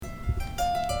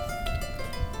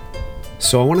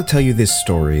So I want to tell you this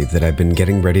story that I've been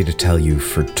getting ready to tell you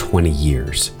for 20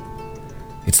 years.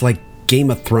 It's like Game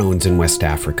of Thrones in West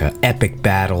Africa. Epic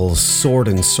battles, sword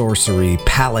and sorcery,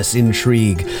 palace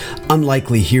intrigue,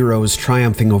 unlikely heroes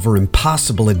triumphing over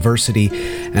impossible adversity,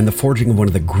 and the forging of one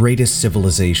of the greatest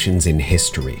civilizations in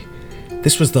history.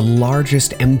 This was the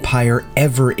largest empire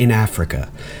ever in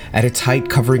Africa, at its height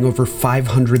covering over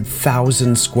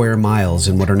 500,000 square miles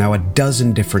in what are now a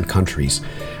dozen different countries,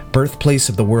 birthplace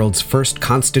of the world's first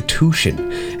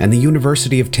constitution and the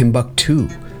University of Timbuktu.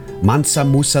 Mansa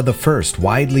Musa I,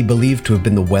 widely believed to have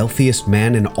been the wealthiest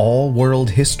man in all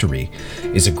world history,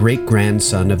 is a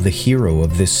great-grandson of the hero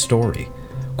of this story.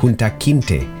 Kunta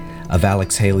Kinte, of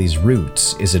Alex Haley's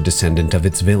Roots, is a descendant of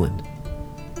its villain.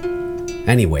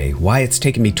 Anyway, why it's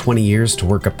taken me 20 years to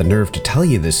work up the nerve to tell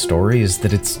you this story is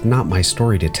that it's not my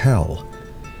story to tell.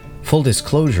 Full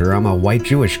disclosure, I'm a white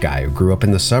Jewish guy who grew up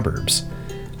in the suburbs.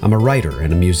 I'm a writer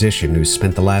and a musician who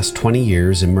spent the last 20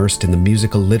 years immersed in the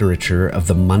musical literature of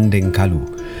the Manding Kalu,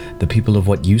 the people of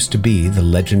what used to be the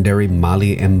legendary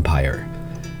Mali Empire.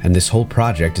 And this whole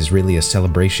project is really a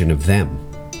celebration of them.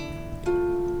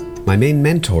 My main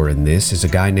mentor in this is a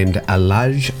guy named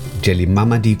Alhaj Djely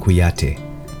Mamadi Kouyaté.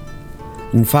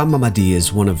 Nfa Mamadi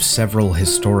is one of several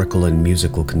historical and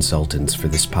musical consultants for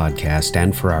this podcast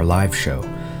and for our live show,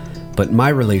 but my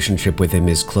relationship with him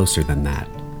is closer than that.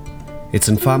 It's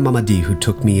Nfa Mamadi who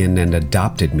took me in and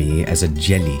adopted me as a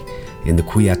Djely in the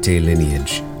Kouyaté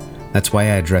lineage. That's why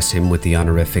I address him with the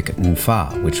honorific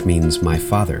Nfa, which means my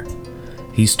father.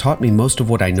 He's taught me most of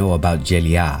what I know about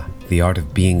Djelia, the art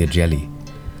of being a Djely.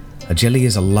 A Djely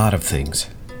is a lot of things.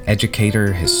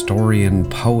 Educator, historian,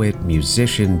 poet,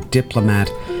 musician,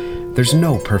 diplomat. There's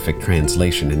no perfect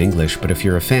translation in English, but if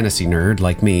you're a fantasy nerd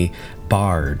like me,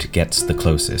 bard gets the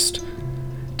closest.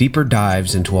 Deeper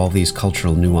dives into all these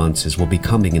cultural nuances will be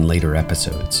coming in later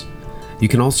episodes. You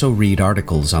can also read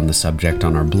articles on the subject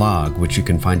on our blog, which you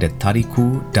can find at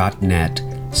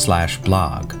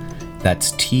tariku.net/blog.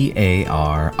 That's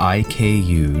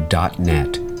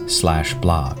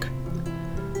tariku.net/blog.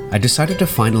 I decided to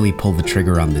finally pull the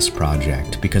trigger on this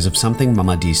project because of something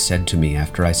Mamadi said to me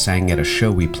after I sang at a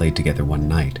show we played together one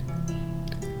night.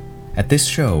 At this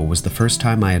show was the first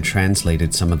time I had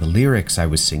translated some of the lyrics I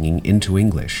was singing into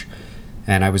English,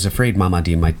 and I was afraid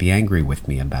Mamadi might be angry with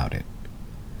me about it.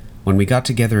 When we got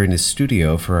together in his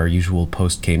studio for our usual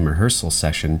post-game rehearsal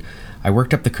session, I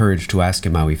worked up the courage to ask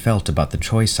him how he felt about the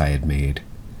choice I had made.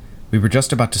 We were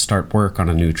just about to start work on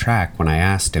a new track when I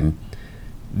asked him,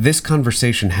 "This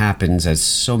conversation happens, as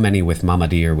so many with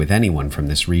Mamadi or with anyone from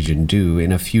this region do,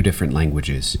 in a few different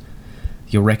languages.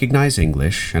 You'll recognize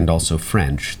English and also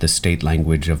French, the state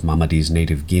language of Mamadi's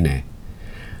native Guinea.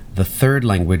 The third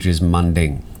language is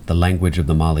Manding, the language of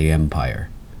the Mali Empire.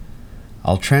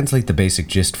 I'll translate the basic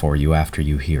gist for you after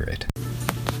you hear it."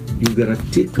 You gotta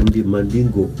take the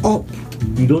Mandingo up.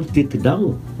 You don't take it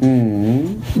down.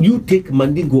 You take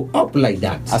Mandingo up like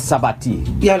that. A sabati.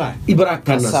 Yala,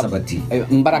 Ibarakana sabati.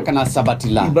 Mbarakana sabati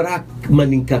la. Ibarak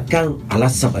maninkakan ala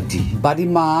sabati.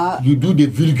 Badima. You do the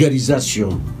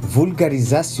vulgarisation.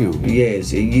 Vulgarisation.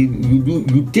 Yes,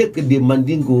 you take the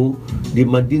Mandingo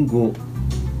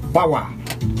power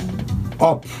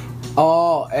up.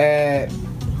 Oh,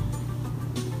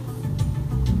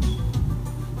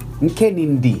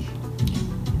 Nkenindi.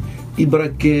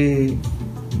 Ibrake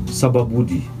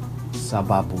Sababudi.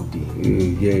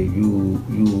 Yeah, you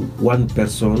one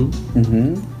person.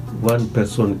 One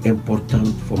person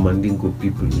important for Mandingo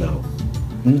people now.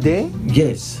 Nde?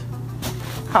 Yes.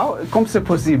 How? Comme c'est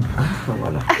possible?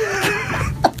 Voilà.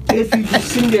 If you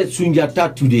sing a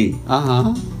Sunjata today,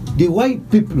 the white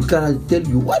people can tell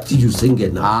you what you sing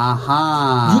now.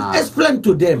 You explain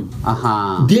to them.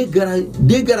 They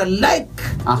gotta like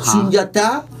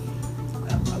Sunjata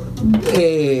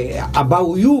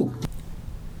about you.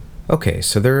 Okay,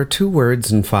 so there are two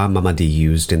words Nfa Mamadi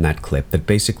used in that clip that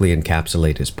basically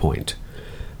encapsulate his point.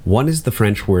 One is the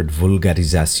French word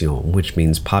vulgarisation, which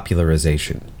means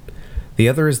popularization. The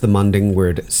other is the Manding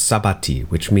word sabati,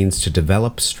 which means to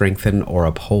develop, strengthen, or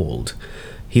uphold.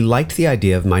 He liked the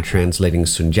idea of my translating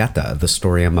Sunjata, the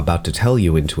story I'm about to tell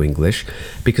you, into English,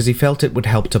 because he felt it would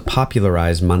help to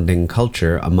popularize Manding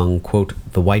culture among, quote,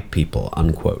 the white people,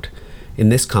 unquote. In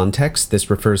this context, this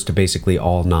refers to basically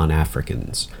all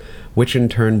non-Africans, which in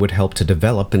turn would help to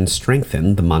develop and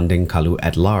strengthen the Manding Kalu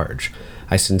at large.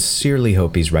 I sincerely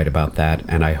hope he's right about that,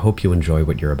 and I hope you enjoy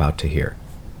what you're about to hear.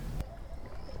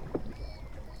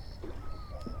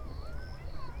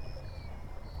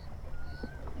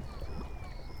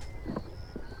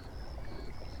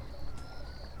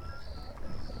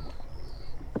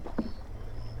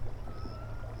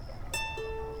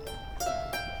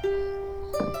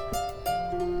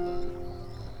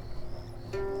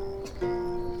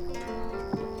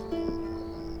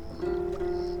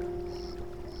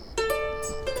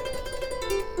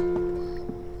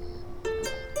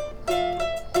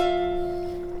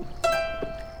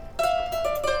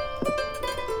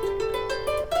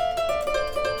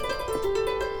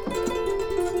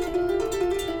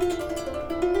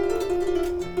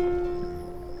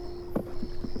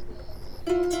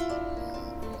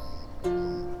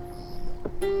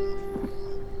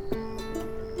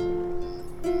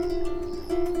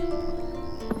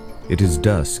 It is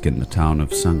dusk in the town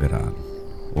of Sangaran,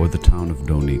 or the town of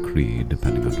Doni Cree,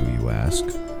 depending on who you ask.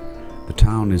 The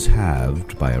town is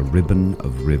halved by a ribbon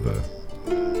of river.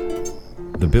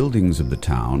 The buildings of the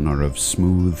town are of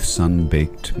smooth,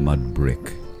 sun-baked mud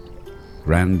brick.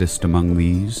 Grandest among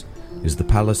these is the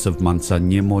palace of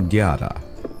Mansanyemo Diara,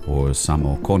 or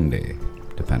Samo Konde,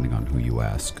 depending on who you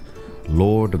ask,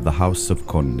 Lord of the House of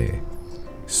Konde,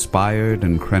 spired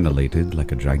and crenellated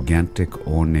like a gigantic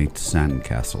ornate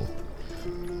sandcastle,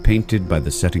 painted by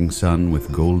the setting sun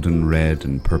with golden red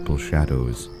and purple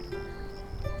shadows.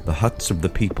 The huts of the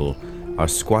people are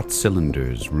squat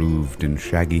cylinders roofed in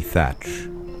shaggy thatch.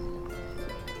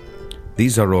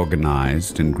 These are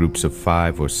organized in groups of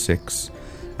 5 or 6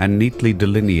 and neatly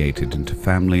delineated into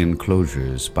family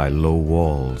enclosures by low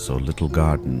walls or little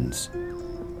gardens.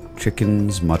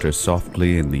 Chickens mutter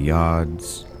softly in the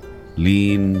yards.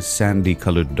 Lean,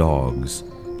 sandy-colored dogs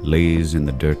laze in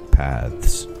the dirt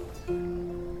paths.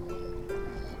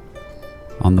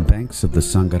 On the banks of the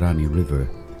Sangarani River,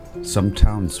 some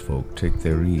townsfolk take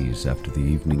their ease after the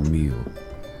evening meal.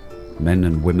 Men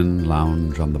and women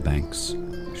lounge on the banks,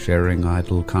 sharing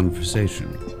idle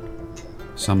conversation.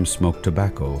 Some smoke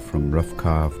tobacco from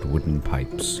rough-carved wooden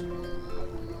pipes.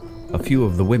 A few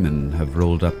of the women have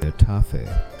rolled up their tafe,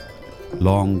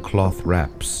 long cloth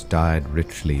wraps dyed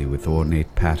richly with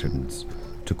ornate patterns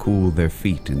to cool their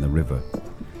feet in the river.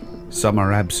 Some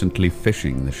are absently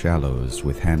fishing the shallows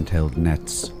with handheld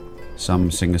nets.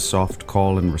 Some sing a soft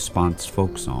call-and-response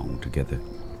folk song together.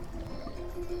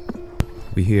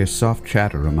 We hear soft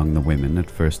chatter among the women, at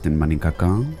first in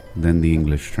Manicacan, then the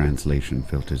English translation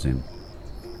filters in.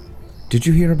 Did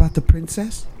you hear about the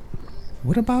princess?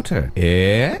 What about her?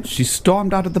 She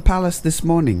stormed out of the palace this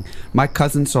morning. My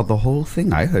cousin saw the whole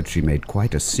thing. I heard she made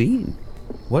quite a scene.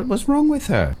 What was wrong with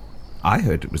her? I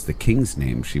heard it was the king's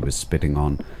name she was spitting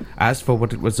on. As for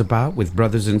what it was about with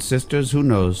brothers and sisters, who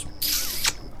knows?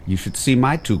 You should see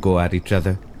my two go at each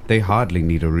other. They hardly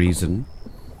need a reason.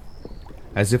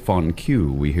 As if on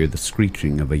cue, we hear the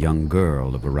screeching of a young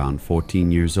girl of around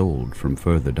 14 years old from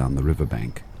further down the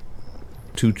riverbank.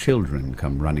 2 children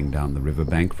come running down the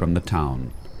riverbank from the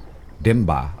town.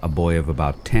 Demba, a boy of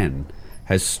about 10,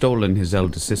 has stolen his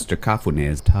elder sister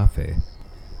Kafune's tafe.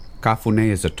 Kafune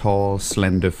is a tall,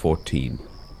 slender 14.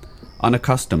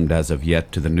 Unaccustomed as of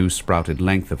yet to the new sprouted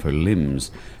length of her limbs,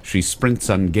 she sprints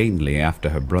ungainly after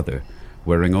her brother,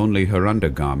 wearing only her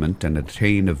undergarment and a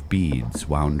chain of beads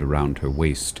wound around her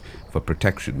waist for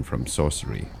protection from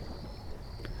sorcery.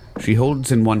 She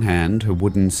holds in one hand her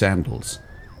wooden sandals.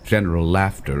 General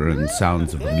laughter and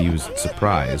sounds of amused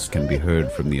surprise can be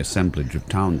heard from the assemblage of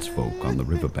townsfolk on the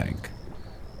riverbank.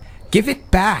 Give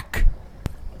it back!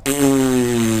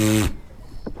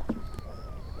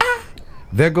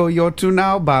 There go your two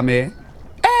now, Bame.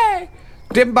 Hey!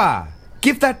 Dimba!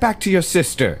 Give that back to your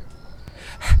sister!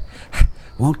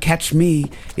 Won't catch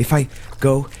me if I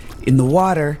go in the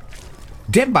water.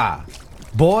 Dimba!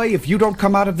 Boy, if you don't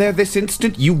come out of there this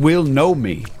instant, you will know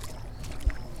me.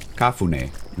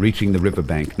 Kafune, reaching the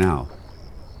riverbank now.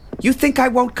 You think I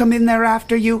won't come in there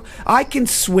after you? I can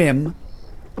swim.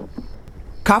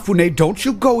 Kafune, don't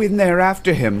you go in there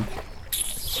after him.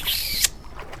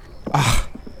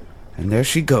 And there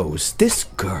she goes, this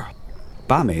girl.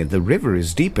 Bame, the river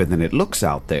is deeper than it looks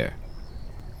out there.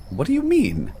 What do you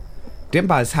mean?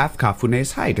 Dimba is half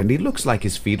Kafune's height, and he looks like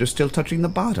his feet are still touching the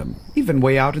bottom, even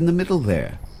way out in the middle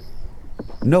there.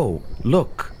 No,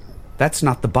 look, that's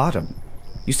not the bottom.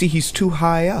 You see, he's too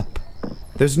high up.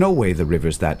 There's no way the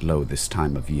river's that low this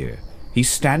time of year. He's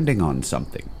standing on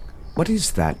something. What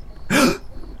is that?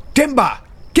 Dimba!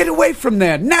 Get away from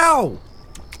there, now!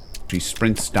 She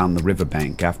sprints down the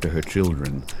riverbank after her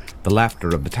children. The laughter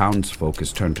of the townsfolk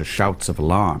is turned to shouts of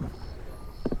alarm.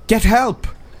 Get help!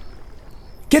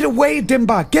 Get away,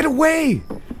 Dimba! Get away!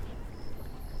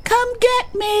 Come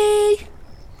get me!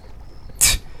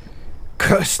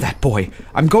 Curse that boy!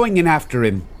 I'm going in after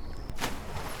him.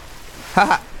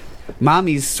 Ha!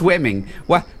 Mommy's swimming.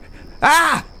 What?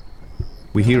 Ah!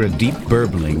 We hear a deep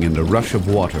burbling and a rush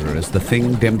of water as the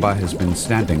thing Demba has been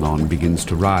standing on begins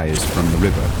to rise from the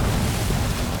river.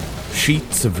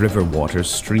 Sheets of river water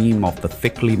stream off the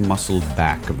thickly muscled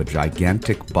back of a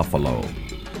gigantic buffalo.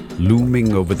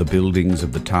 Looming over the buildings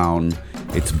of the town,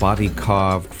 its body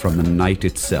carved from the night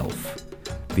itself.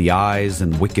 The eyes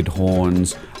and wicked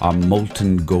horns are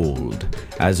molten gold,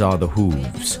 as are the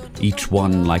hooves, each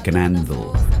one like an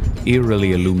anvil,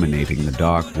 eerily illuminating the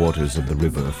dark waters of the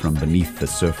river from beneath the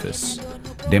surface.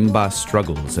 Demba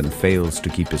struggles and fails to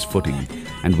keep his footing,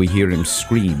 and we hear him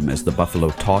scream as the buffalo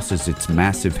tosses its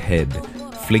massive head,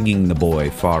 flinging the boy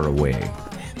far away.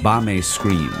 Bame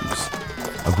screams.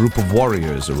 A group of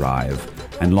warriors arrive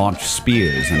and launch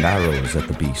spears and arrows at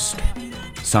the beast.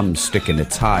 Some stick in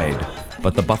its hide,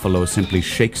 but the buffalo simply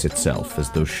shakes itself as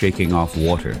though shaking off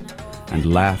water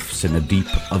and laughs in a deep,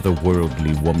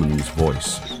 otherworldly woman's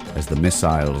voice as the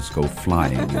missiles go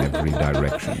flying in every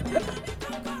direction.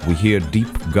 We hear deep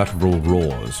guttural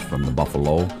roars from the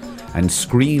buffalo and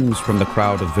screams from the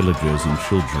crowd of villagers and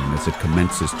children as it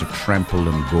commences to trample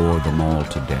and gore them all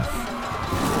to death.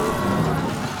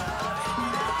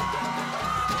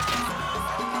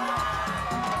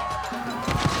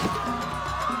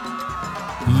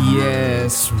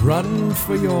 Yes, run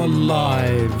for your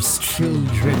lives,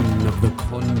 children of the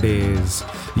Condes.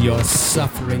 Your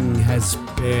suffering has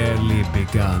barely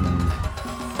begun.